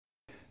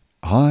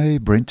Hi,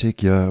 BrenTech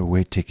here,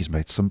 where tech is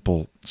made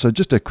simple. So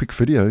just a quick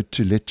video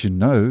to let you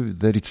know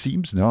that it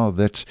seems now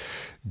that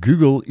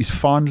Google is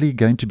finally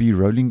going to be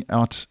rolling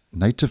out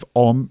native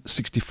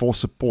ARM64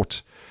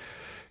 support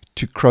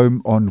to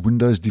Chrome on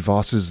Windows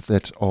devices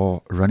that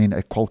are running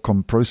a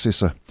Qualcomm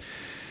processor.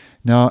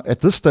 Now,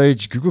 at this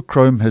stage, Google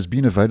Chrome has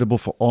been available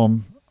for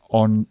ARM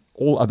on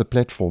all other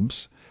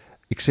platforms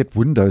except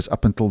Windows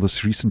up until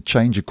this recent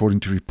change,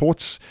 according to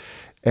reports.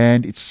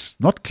 And it's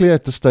not clear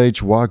at this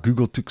stage why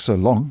Google took so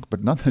long,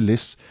 but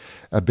nonetheless,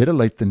 better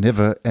late than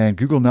never. And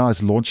Google now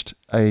has launched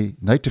a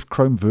native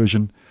Chrome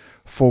version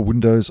for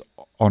Windows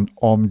on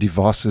ARM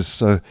devices.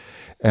 So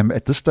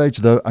at this stage,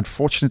 though,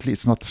 unfortunately,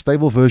 it's not the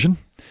stable version,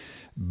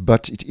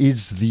 but it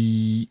is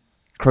the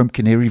Chrome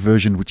Canary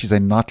version, which is a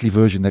nightly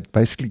version that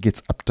basically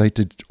gets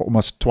updated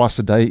almost twice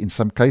a day in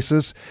some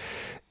cases.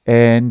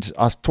 And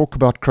I talk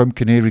about Chrome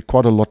Canary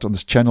quite a lot on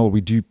this channel.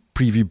 We do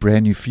preview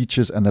brand new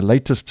features, and the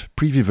latest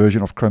preview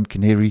version of Chrome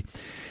Canary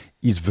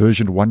is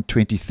version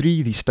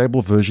 123. The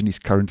stable version is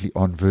currently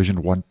on version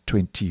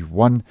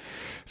 121.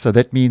 So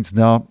that means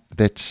now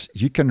that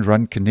you can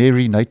run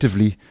Canary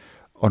natively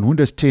on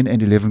Windows 10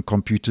 and 11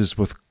 computers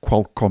with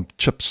Qualcomm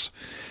chips.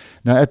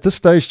 Now at this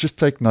stage, just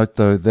take note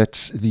though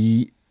that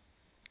the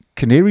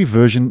Canary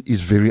version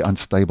is very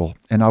unstable,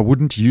 and I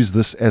wouldn't use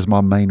this as my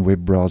main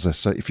web browser.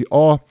 So if you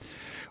are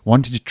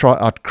wanting to try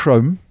out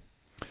Chrome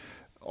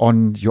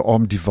on your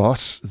ARM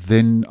device,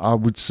 then I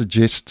would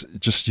suggest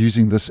just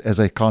using this as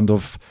a kind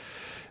of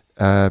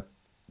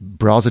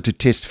browser to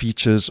test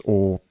features,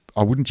 or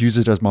I wouldn't use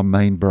it as my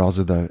main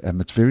browser though.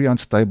 It's very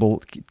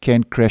unstable, it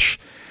can crash,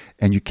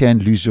 and you can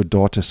lose your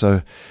data.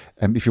 So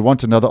if you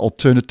want another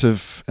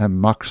alternative,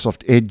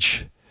 Microsoft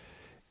Edge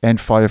and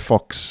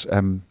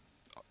Firefox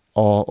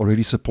are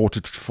already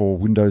supported for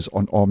Windows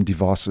on ARM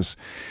devices.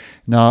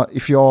 Now,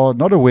 if you are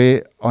not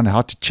aware on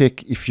how to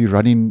check if you're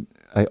running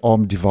an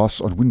ARM device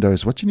on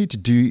Windows, what you need to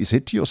do is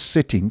head to your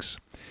settings,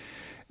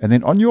 and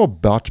then on your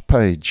About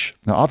page,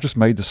 now I've just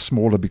made this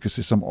smaller because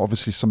there's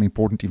obviously some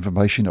important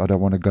information I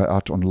don't want to go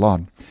out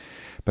online.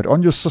 But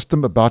on your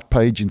System About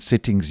page in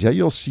settings, here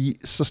you'll see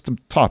System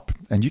Type,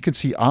 and you can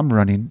see I'm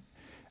running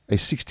a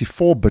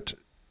 64-bit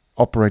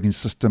operating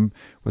system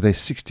with a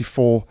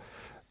 64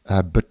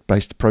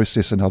 bit-based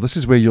processor. Now this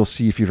is where you'll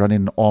see if you're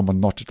running an ARM or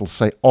not. It'll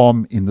say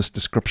ARM in this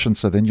description,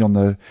 so then you'll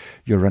know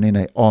you're running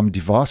an ARM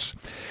device.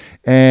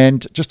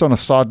 And just on a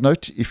side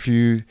note, if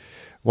you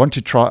want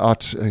to try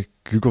out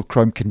Google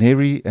Chrome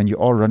Canary and you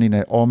are running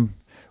an ARM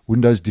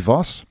Windows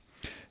device,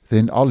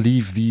 then I'll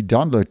leave the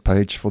download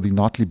page for the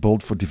nightly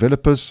build for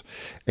developers.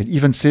 It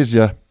even says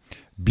here,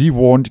 be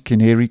warned,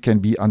 Canary can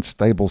be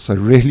unstable. So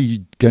really,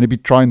 you're going to be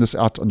trying this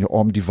out on your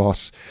ARM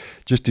device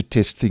just to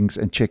test things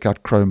and check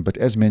out Chrome. But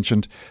as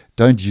mentioned,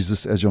 don't use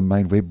this as your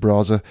main web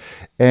browser.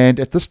 And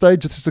at this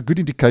stage, this is a good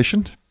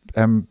indication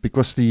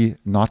because the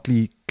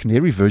nightly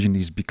Canary version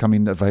is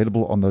becoming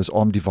available on those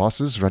ARM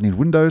devices running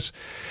Windows.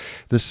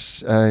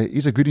 This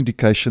is a good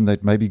indication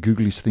that maybe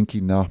Google is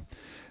thinking now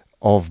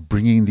of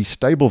bringing the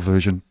stable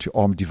version to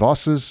ARM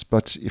devices.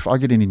 But if I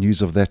get any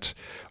news of that,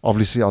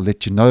 obviously I'll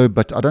let you know.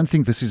 But I don't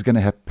think this is going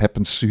to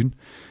happen soon.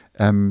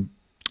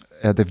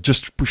 They've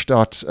just pushed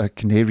out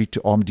Canary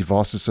to ARM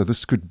devices, so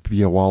this could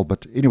be a while.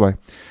 But anyway,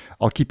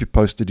 I'll keep you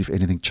posted if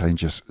anything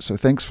changes. So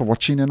thanks for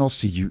watching, and I'll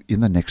see you in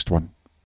the next one.